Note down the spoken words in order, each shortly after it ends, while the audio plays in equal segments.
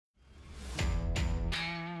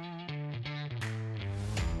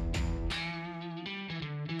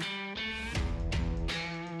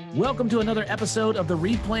Welcome to another episode of the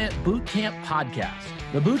Replant Bootcamp Podcast,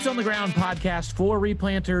 the Boots on the Ground podcast for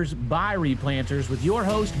replanters by replanters with your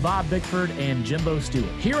host, Bob Bickford and Jimbo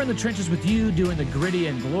Stewart. Here in the trenches with you doing the gritty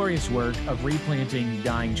and glorious work of replanting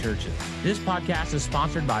dying churches. This podcast is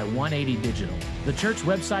sponsored by 180 Digital, the church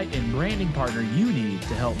website and branding partner you need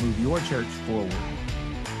to help move your church forward.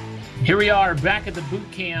 Here we are back at the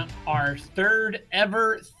boot camp, our third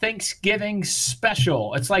ever Thanksgiving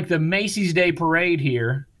special. It's like the Macy's Day Parade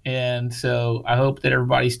here. And so I hope that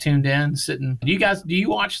everybody's tuned in, sitting. Do you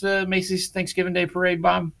watch the Macy's Thanksgiving Day Parade,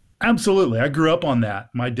 Bob? Absolutely. I grew up on that.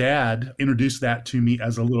 My dad introduced that to me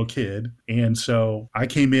as a little kid. And so I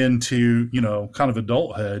came into, kind of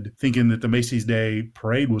adulthood thinking that the Macy's Day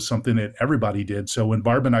Parade was something that everybody did. So when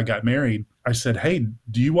Barb and I got married, I said, "Hey,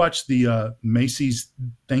 do you watch the Macy's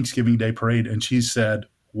Thanksgiving Day Parade?" And she said,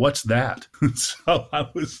 "What's that?" So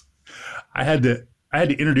I had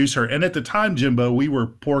to introduce her. And at the time, Jimbo, we were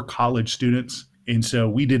poor college students. And so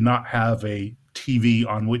we did not have a TV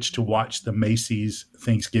on which to watch the Macy's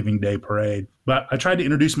Thanksgiving Day Parade. But I tried to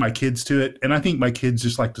introduce my kids to it. And I think my kids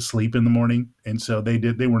just like to sleep in the morning. And so they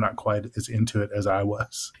were not quite as into it as I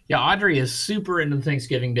was. Yeah, Audrey is super into the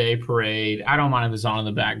Thanksgiving Day Parade. I don't mind if it's on in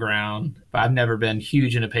the background, but I've never been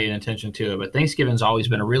huge into paying attention to it. But Thanksgiving's always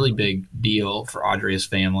been a really big deal for Audrey's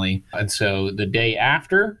family. And so the day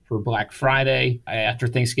after, for Black Friday, after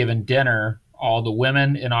Thanksgiving dinner, all the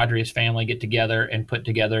women in Audrey's family get together and put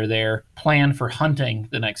together their plan for hunting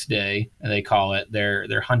the next day. And they call it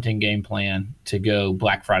their hunting game plan to go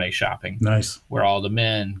Black Friday shopping. Nice. Where all the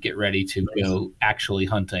men get ready to go actually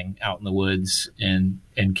hunting out in the woods and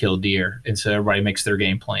kill deer. And so everybody makes their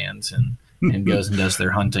game plans and goes and does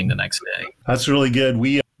their hunting the next day. That's really good.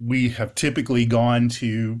 We have typically gone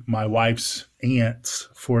to my wife's aunt's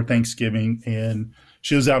for Thanksgiving, and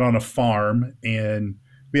she was out on a farm, and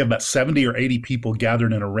we have about 70 or 80 people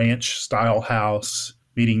gathered in a ranch-style house,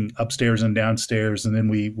 meeting upstairs and downstairs, and then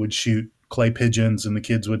we would shoot clay pigeons, and the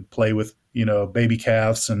kids would play with, baby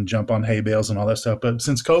calves and jump on hay bales and all that stuff. But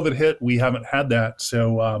since COVID hit, we haven't had that,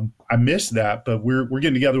 so I missed that. But we're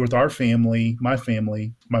getting together with our family, my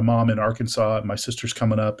mom in Arkansas, and my sister's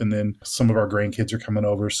coming up, and then some of our grandkids are coming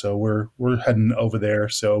over, so we're heading over there.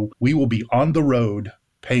 So we will be on the road,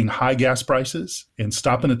 paying high gas prices and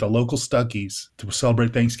stopping at the local Stuckey's to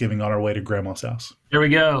celebrate Thanksgiving on our way to Grandma's house. There we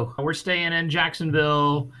go. We're staying in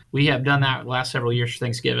Jacksonville. We have done that last several years for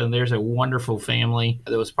Thanksgiving. There's a wonderful family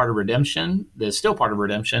that was part of Redemption, that's still part of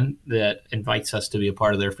Redemption, that invites us to be a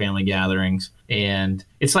part of their family gatherings. And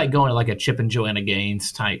it's like going to like a Chip and Joanna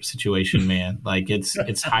Gaines type situation, man. Like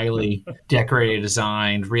it's highly decorated,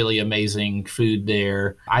 designed, really amazing food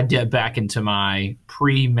there. I dip back into my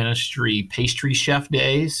pre-ministry pastry chef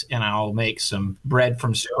days, and I'll make some bread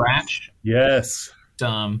from scratch. Yes.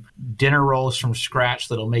 Some dinner rolls from scratch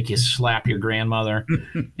that'll make you slap your grandmother,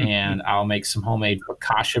 and I'll make some homemade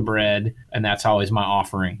focaccia bread, and that's always my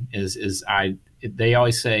offering. They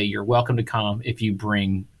always say you're welcome to come if you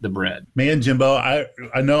bring the bread. Man, Jimbo,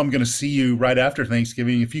 I know I'm going to see you right after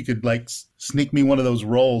Thanksgiving. If you could sneak me one of those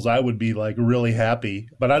rolls, I would be really happy.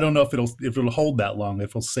 But I don't know if it'll hold that long, if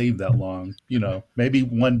it'll save that long. Maybe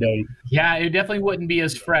one day. Yeah, it definitely wouldn't be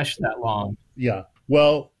as fresh that long. Yeah.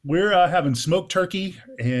 Well, we're having smoked turkey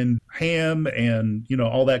and ham and,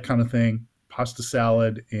 all that kind of thing, pasta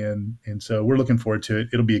salad. And so we're looking forward to it.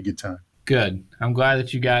 It'll be a good time. Good. I'm glad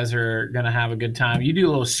that you guys are going to have a good time. You do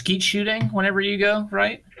a little skeet shooting whenever you go,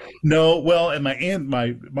 right? No, well, at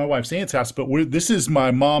my wife's aunt's house, but this is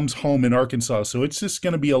my mom's home in Arkansas, so it's just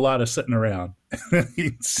going to be a lot of sitting around.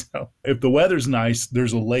 So if the weather's nice,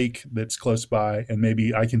 there's a lake that's close by, and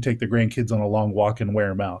maybe I can take the grandkids on a long walk and wear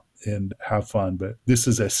them out and have fun. But this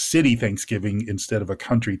is a city Thanksgiving instead of a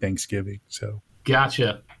country Thanksgiving. So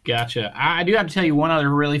Gotcha. I do have to tell you one other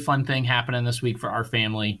really fun thing happening this week for our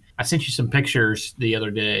family. I sent you some pictures the other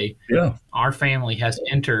day. Yeah. Our family has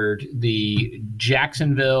entered the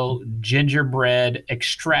Jacksonville Gingerbread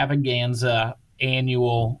Extravaganza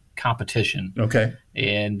annual competition. Okay.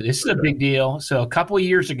 And this is a big deal. So a couple of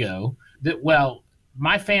years ago,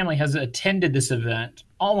 my family has attended this event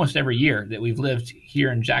almost every year that we've lived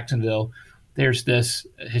here in Jacksonville. There's this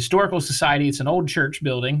historical society. It's an old church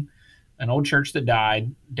building, an old church that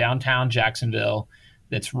died downtown Jacksonville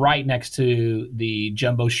that's right next to the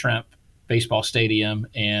Jumbo Shrimp baseball stadium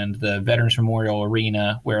and the Veterans Memorial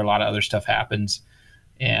Arena where a lot of other stuff happens.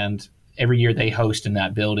 And every year they host in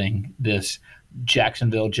that building this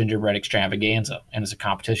Jacksonville Gingerbread Extravaganza, and it's a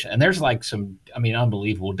competition. And there's some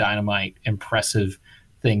unbelievable, dynamite, impressive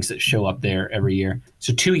things that show up there every year.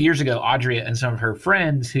 So 2 years ago, Audrey and some of her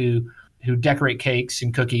friends who decorate cakes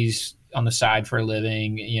and cookies on the side for a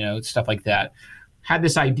living, stuff like that, had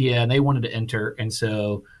this idea and they wanted to enter. And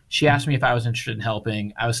so she asked me if I was interested in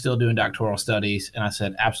helping. I was still doing doctoral studies. And I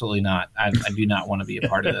said, absolutely not. I do not want to be a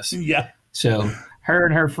part of this. Yeah. So her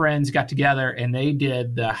and her friends got together and they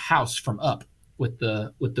did the house from Up with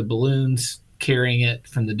the balloons carrying it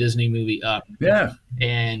from the Disney movie Up. Yeah.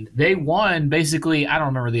 And they won basically, I don't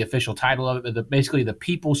remember the official title of it, but basically the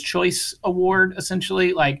People's Choice Award,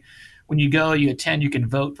 essentially. Like when you go, you attend, you can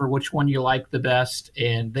vote for which one you like the best.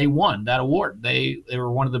 And they won that award. They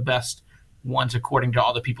were one of the best ones according to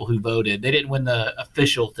all the people who voted. They didn't win the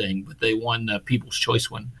official thing, but they won the People's Choice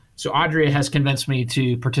one. So Audrey has convinced me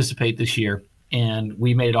to participate this year. And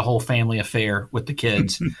we made it a whole family affair with the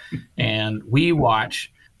kids. And we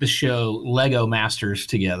watch the show Lego Masters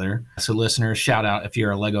together. So listeners, shout out if you're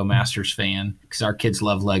a Lego Masters fan, because our kids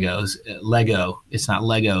love Legos. Lego, it's not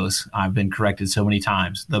Legos. I've been corrected so many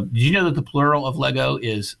times. Did you know that the plural of Lego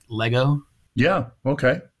is Lego? Yeah.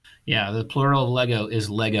 Okay. Yeah, the plural of Lego is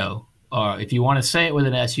Lego. If you want to say it with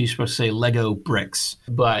an S, you're supposed to say Lego bricks.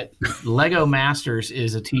 But Lego Masters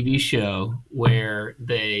is a TV show where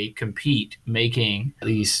they compete making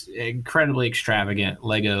these incredibly extravagant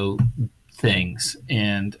Lego things.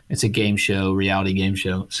 And it's a game show, reality game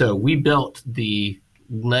show. So we built the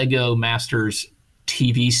Lego Masters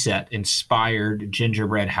TV set inspired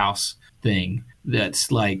gingerbread house thing.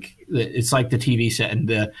 It's like the TV set, and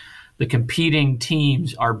the competing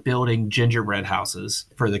teams are building gingerbread houses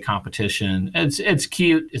for the competition. It's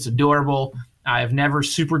cute. It's adorable. I have never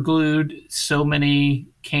super glued so many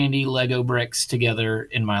candy Lego bricks together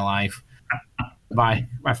in my life. My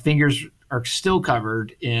fingers are still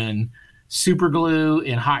covered in super glue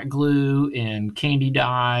and hot glue and candy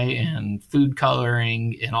dye and food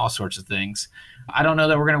coloring and all sorts of things. I don't know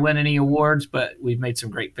that we're going to win any awards, but we've made some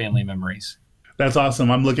great family memories. That's awesome.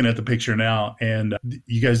 I'm looking at the picture now, and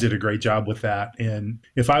you guys did a great job with that. And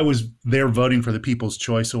if I was there voting for the People's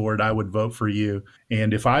Choice Award, I would vote for you.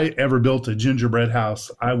 And if I ever built a gingerbread house,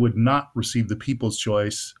 I would not receive the People's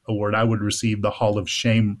Choice Award. I would receive the Hall of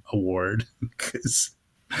Shame Award, because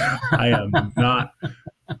I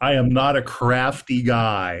am not a crafty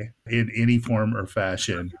guy in any form or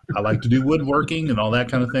fashion. I like to do woodworking and all that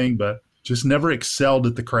kind of thing, but just never excelled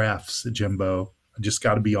at the crafts, Jimbo. I just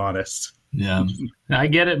got to be honest. Yeah, I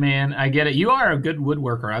get it, man. I get it. You are a good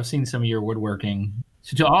woodworker. I've seen some of your woodworking.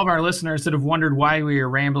 So to all of our listeners that have wondered why we are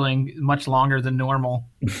rambling much longer than normal,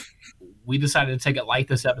 we decided to take it light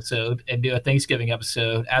this episode and do a Thanksgiving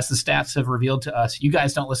episode. As the stats have revealed to us, you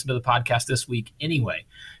guys don't listen to the podcast this week anyway.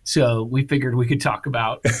 So we figured we could talk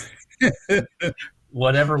about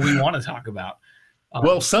whatever we want to talk about.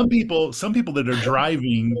 Well, some people that are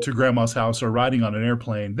driving to grandma's house or riding on an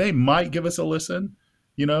airplane, they might give us a listen,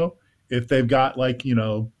 if they've got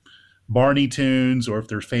Barney tunes, or if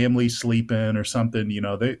their family's sleeping or something,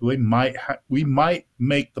 we might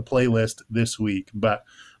make the playlist this week. But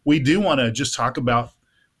we do want to just talk about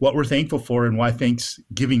what we're thankful for and why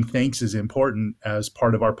giving thanks is important as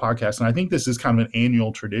part of our podcast. And I think this is kind of an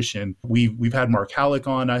annual tradition. We've had Mark Halleck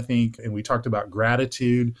on, I think, and we talked about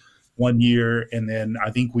gratitude one year. And then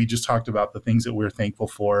I think we just talked about the things that we're thankful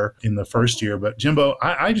for in the first year. But Jimbo,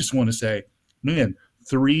 I just want to say, man,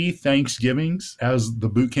 3 Thanksgivings as the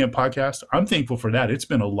Bootcamp podcast. I'm thankful for that. It's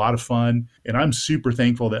been a lot of fun. And I'm super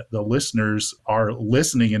thankful that the listeners are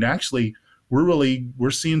listening. And actually,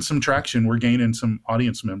 we're seeing some traction. We're gaining some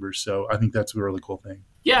audience members. So I think that's a really cool thing.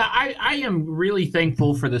 Yeah, I am really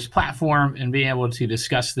thankful for this platform and being able to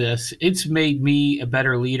discuss this. It's made me a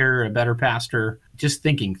better leader, a better pastor, just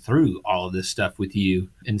thinking through all of this stuff with you.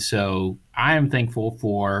 And so I am thankful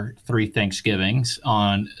for 3 Thanksgivings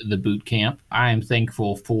on the boot camp. I am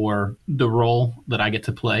thankful for the role that I get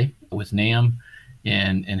to play with NAM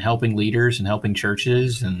and helping leaders and helping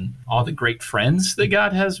churches and all the great friends that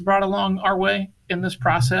God has brought along our way in this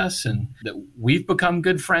process, and that we've become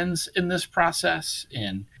good friends in this process.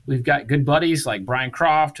 And we've got good buddies like Brian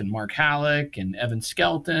Croft and Mark Halleck and Evan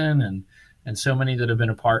Skelton and so many that have been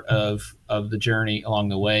a part of the journey along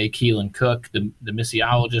the way. Keelan Cook, the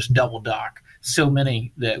missiologist, Double Doc, so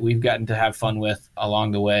many that we've gotten to have fun with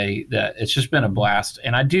along the way, that it's just been a blast.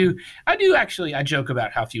 And I do actually, I joke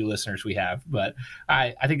about how few listeners we have, but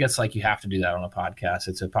I think that's like, you have to do that on a podcast.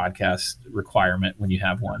 It's a podcast requirement when you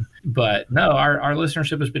have one. But no, our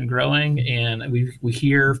listenership has been growing, and we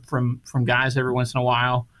hear from guys every once in a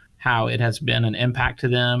while how it has been an impact to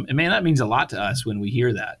them. And man, that means a lot to us when we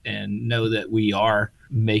hear that and know that we are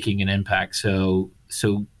making an impact. So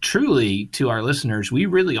truly, to our listeners, we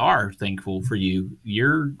really are thankful for you.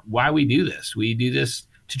 You're why we do this. We do this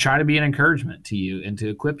to try to be an encouragement to you and to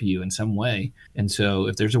equip you in some way. And so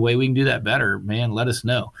if there's a way we can do that better, man, let us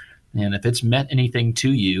know. And if it's meant anything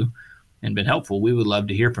to you, and been helpful, we would love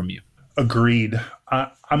to hear from you. Agreed.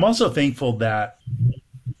 I'm also thankful that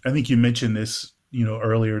I think you mentioned this,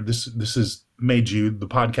 earlier. This has made you, the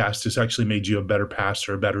podcast has actually made you a better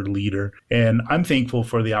pastor, a better leader. And I'm thankful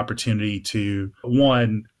for the opportunity to,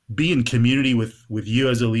 one, be in community with you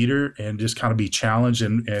as a leader and just kind of be challenged.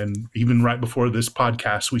 And even right before this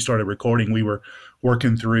podcast, we started recording, we were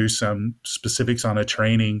working through some specifics on a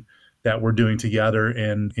training that we're doing together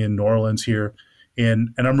in New Orleans here.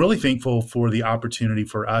 And I'm really thankful for the opportunity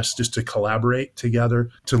for us just to collaborate together,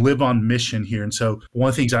 to live on mission here. And so one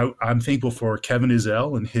of the things I'm thankful for Kevin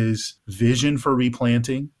Izell and his vision for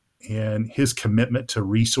replanting and his commitment to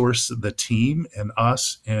resource the team and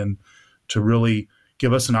us and to really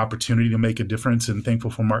give us an opportunity to make a difference. And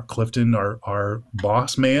thankful for Mark Clifton, our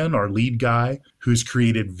boss man, our lead guy, who's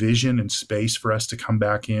created vision and space for us to come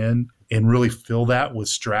back in and really fill that with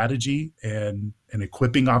strategy and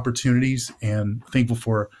equipping opportunities. And thankful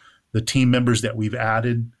for the team members that we've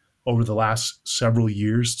added over the last several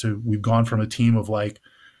years. We've gone from a team of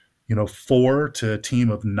 4 to a team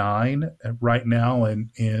of 9 right now. And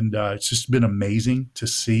it's just been amazing to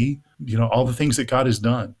see, all the things that God has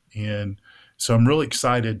done. And so I'm really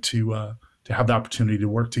excited to have the opportunity to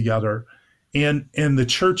work together. And the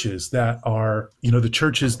churches that are, the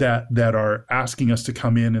churches that are asking us to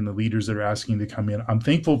come in and the leaders that are asking to come in, I'm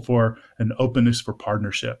thankful for an openness for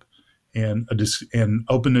partnership and an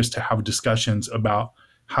openness to have discussions about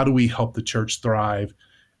how do we help the church thrive,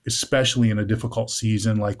 especially in a difficult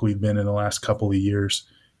season like we've been in the last couple of years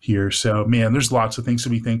here. So, man, there's lots of things to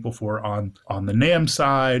be thankful for on the NAM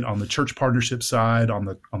side, on the church partnership side, on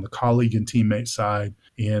the colleague and teammate side.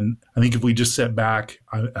 And I think if we just sit back,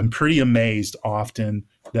 I'm pretty amazed often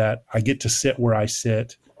that I get to sit where I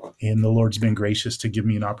sit, and the Lord's been gracious to give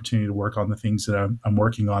me an opportunity to work on the things that I'm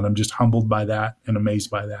working on. I'm just humbled by that and amazed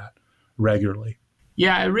by that regularly.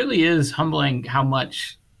 Yeah, it really is humbling how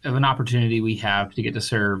much of an opportunity we have to get to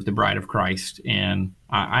serve the bride of Christ. And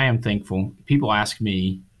I am thankful. People ask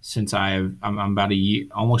me, since I'm about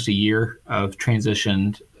almost a year of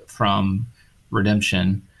transitioned from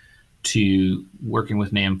redemption to working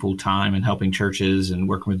with NAM full time and helping churches and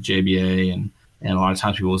working with JBA. And a lot of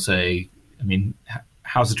times people will say, I mean,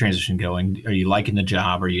 how's the transition going? Are you liking the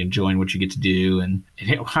job? Are you enjoying what you get to do? And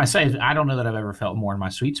I say, I don't know that I've ever felt more in my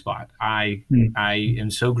sweet spot. I am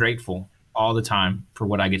so grateful all the time for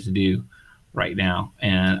what I get to do right now.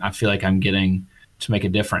 And I feel like I'm getting to make a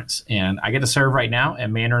difference. And I get to serve right now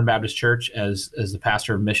at Mandarin Baptist Church as the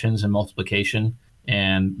pastor of missions and multiplication.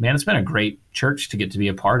 And man, it's been a great church to get to be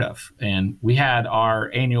a part of. And we had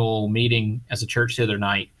our annual meeting as a church the other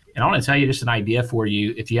night. And I want to tell you just an idea for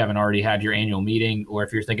you, if you haven't already had your annual meeting, or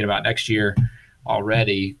if you're thinking about next year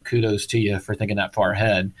already, kudos to you for thinking that far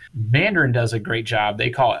ahead. Mandarin does a great job.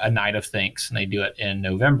 They call it a night of thanks, and they do it in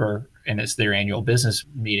November. And it's their annual business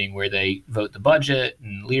meeting where they vote the budget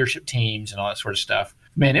and leadership teams and all that sort of stuff.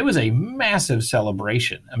 Man, it was a massive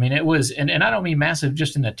celebration. I mean, it was, and I don't mean massive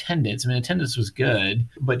just in attendance. I mean, attendance was good,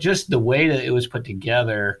 but just the way that it was put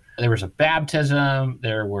together, there was a baptism,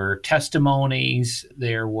 there were testimonies,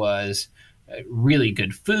 there was really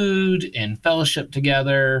good food and fellowship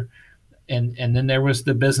together. And then there was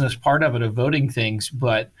the business part of it of voting things,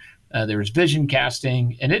 but there was vision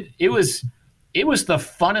casting, and it was the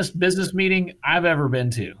funnest business meeting I've ever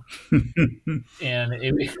been to. And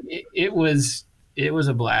it was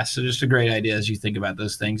a blast. So just a great idea as you think about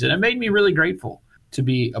those things. And it made me really grateful to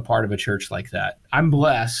be a part of a church like that. I'm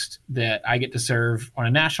blessed that I get to serve on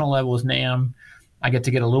a national level as NAM. I get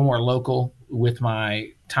to get a little more local with my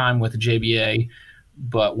time with the JBA.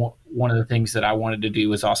 But one of the things that I wanted to do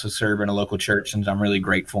was also serve in a local church. And I'm really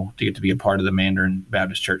grateful to get to be a part of the Mandarin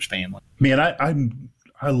Baptist Church family. Man,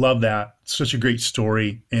 I love that. It's such a great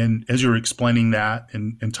story. And as you were explaining that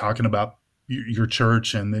and talking about your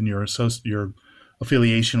church and then your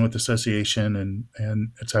affiliation with the association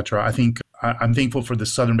and et cetera, I think I'm thankful for the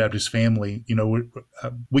Southern Baptist family.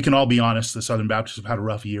 We can all be honest. The Southern Baptists have had a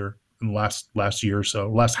rough year in the last year or so,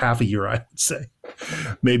 last half a year, I would say,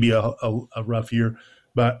 maybe a rough year.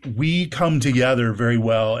 But we come together very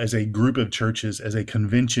well as a group of churches, as a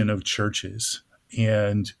convention of churches.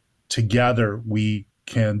 And together we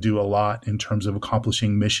can do a lot in terms of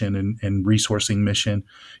accomplishing mission and resourcing mission.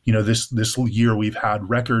 This year we've had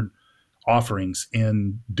record offerings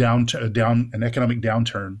in an economic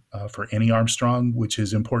downturn for Annie Armstrong, which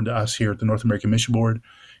is important to us here at the North American Mission Board,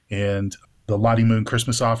 and the Lottie Moon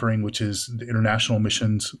Christmas offering, which is the International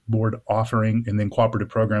Missions Board offering, and then Cooperative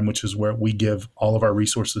Program, which is where we give all of our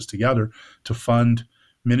resources together to fund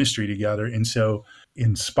ministry together. And so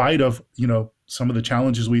in spite of, some of the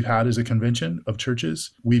challenges we've had as a convention of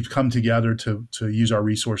churches, we've come together to use our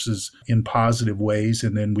resources in positive ways.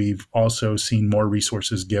 And then we've also seen more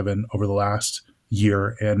resources given over the last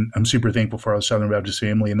year. And I'm super thankful for our Southern Baptist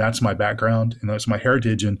family. And that's my background and that's my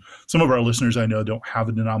heritage. And some of our listeners I know don't have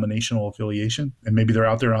a denominational affiliation, and maybe they're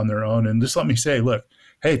out there on their own. And just let me say, look,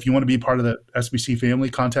 hey, if you want to be part of the SBC family,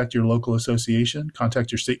 contact your local association,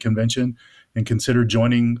 contact your state convention, and consider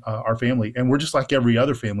joining our family. And we're just like every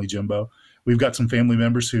other family, Jimbo. We've got some family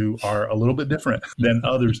members who are a little bit different than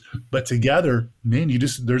others, but together, man,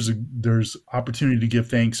 there's opportunity to give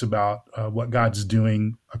thanks about what God's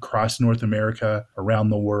doing across North America, around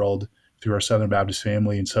the world through our Southern Baptist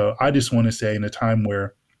family. And so I just want to say, in a time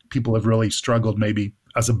where people have really struggled, maybe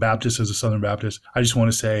as a Baptist, as a Southern Baptist, I just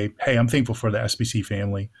want to say, hey, I'm thankful for the SBC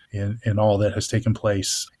family and all that has taken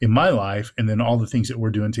place in my life, and then all the things that we're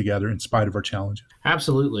doing together in spite of our challenges.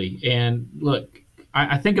 Absolutely. And look,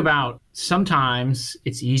 I think about sometimes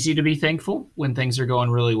it's easy to be thankful when things are going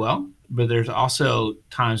really well, but there's also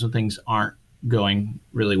times when things aren't going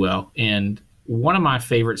really well. And one of my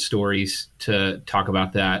favorite stories to talk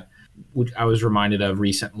about that, which I was reminded of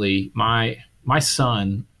recently, my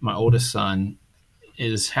son, my oldest son,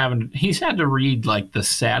 he's had to read like the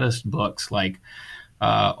saddest books, like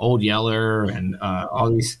Old Yeller and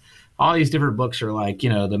all these different books are like,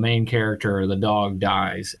 the main character, the dog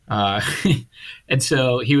dies. And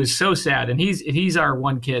so he was so sad. And he's our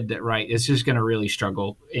one kid that, right, is just going to really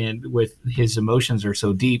struggle. And with his emotions are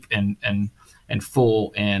so deep and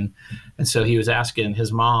full. And so he was asking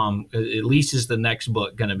his mom, at least is the next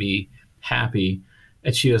book going to be happy?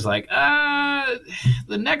 And she was like,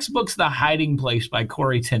 the next book's The Hiding Place by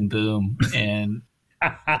Corrie ten Boom. And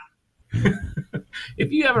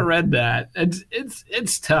if you haven't read that,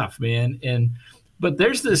 it's tough, man. But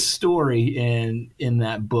there's this story in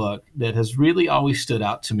that book that has really always stood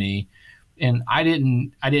out to me. And I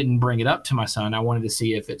didn't bring it up to my son. I wanted to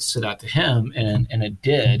see if it stood out to him, and it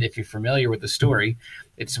did. If you're familiar with the story,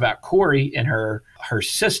 it's about Corrie and her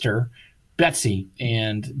sister Betsy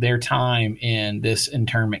and their time in this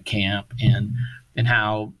internment camp, and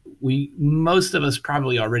how most of us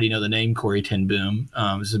probably already know the name Corrie ten Boom.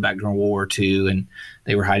 This is back during World War II, and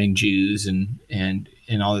they were hiding Jews and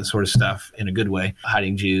all that sort of stuff, in a good way,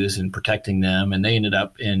 hiding Jews and protecting them. And they ended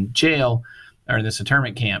up in jail or in this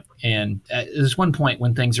internment camp. And at this one point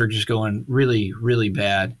when things are just going really, really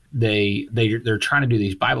bad, they're trying to do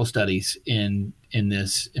these Bible studies in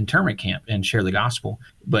this internment camp and share the gospel,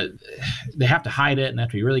 but they have to hide it and they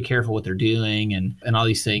have to be really careful what they're doing and all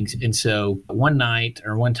these things. And so one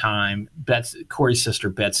time, Corey's sister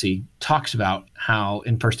Betsy talks about how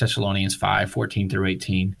in 1 Thessalonians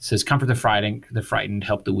 5:14-18 says, "Comfort the frightened,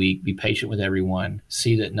 help the weak, be patient with everyone,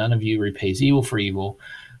 see that none of you repays evil for evil,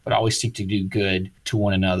 but always seek to do good to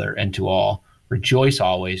one another and to all. Rejoice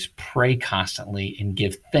always, pray constantly, and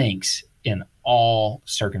give thanks in all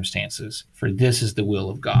circumstances, for this is the will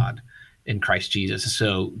of God in Christ Jesus."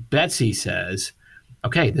 So Betsy says,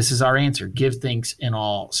 okay, this is our answer. Give thanks in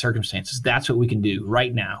all circumstances. That's what we can do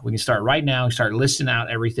right now. We can start right now and start listing out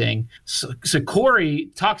everything. So Corrie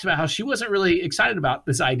talks about how she wasn't really excited about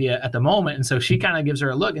this idea at the moment. And so she kind of gives her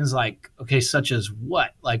a look and is like, okay, such as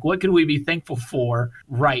what? Like, what could we be thankful for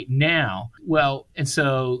right now? Well, and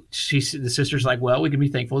so the sister's like, well, we can be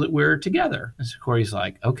thankful that we're together. And so Corey's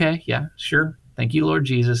like, okay, yeah, sure. Thank you, Lord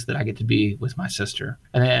Jesus, that I get to be with my sister.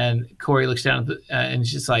 And then Corrie looks down at and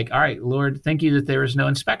she's like, all right, Lord, thank you that there was no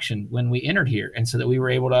inspection when we entered here, and so that we were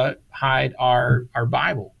able to hide our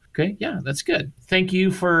Bible. Okay, yeah, that's good. Thank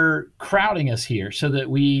you for crowding us here so that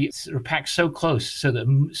we are packed so close so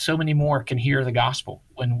that so many more can hear the gospel.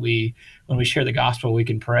 When we share the gospel, we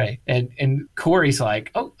can pray. And Corey's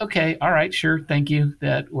like, oh, okay, all right, sure, thank you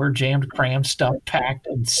that we're jammed, crammed, stuffed, packed,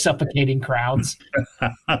 and suffocating crowds.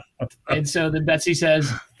 And so then Betsy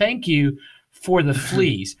says, thank you for the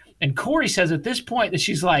fleas. And Corrie says at this point that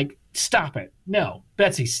she's like, stop it. No,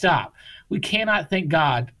 Betsy, stop. We cannot thank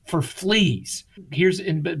God for fleas.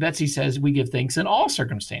 But Betsy says we give thanks in all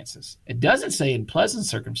circumstances. It doesn't say in pleasant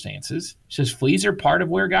circumstances. It says fleas are part of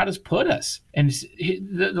where God has put us. And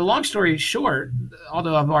the long story short,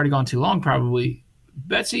 although I've already gone too long probably,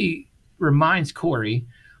 Betsy reminds Corrie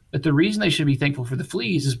that the reason they should be thankful for the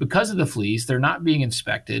fleas is because of the fleas. They're not being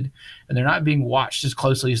inspected and they're not being watched as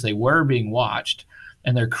closely as they were being watched.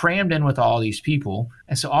 And they're crammed in with all these people.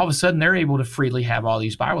 And so all of a sudden they're able to freely have all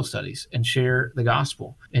these Bible studies and share the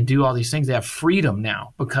gospel and do all these things. They have freedom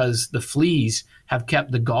now because the fleas have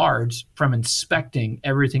kept the guards from inspecting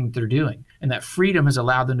everything that they're doing. And that freedom has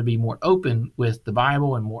allowed them to be more open with the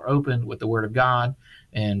Bible and more open with the Word of God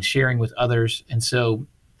and sharing with others. And so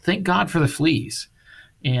thank God for the fleas.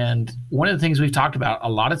 And one of the things we've talked about a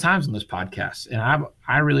lot of times on this podcast, and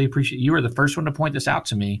I really appreciate, you were the first one to point this out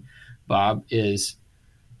to me, Bob, is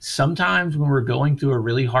sometimes when we're going through a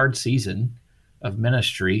really hard season of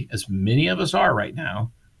ministry, as many of us are right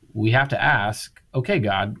now, we have to ask, okay,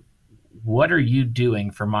 God, what are you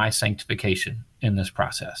doing for my sanctification in this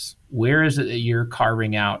process? Where is it that you're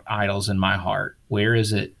carving out idols in my heart? Where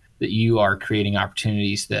is it that you are creating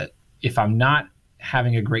opportunities that if I'm not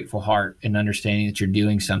having a grateful heart and understanding that you're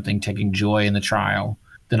doing something, taking joy in the trial,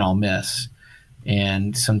 then I'll miss.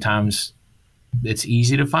 And sometimes it's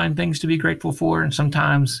easy to find things to be grateful for, and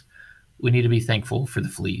sometimes we need to be thankful for the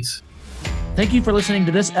fleas. Thank you for listening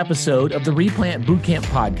to this episode of the Replant Bootcamp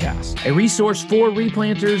Podcast, a resource for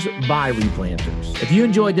replanters by replanters. If you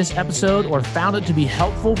enjoyed this episode or found it to be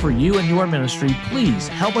helpful for you and your ministry, please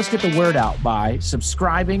help us get the word out by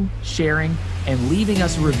subscribing, sharing, and leaving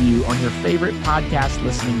us a review on your favorite podcast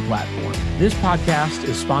listening platform. This podcast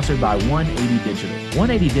is sponsored by 180 Digital.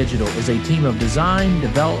 180 Digital is a team of design,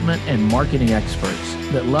 development, and marketing experts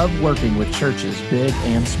that love working with churches big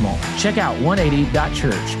and small. Check out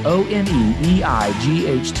 180.church,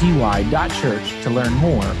 ONEIGHTY.church to learn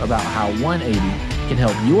more about how 180 can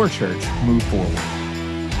help your church move forward.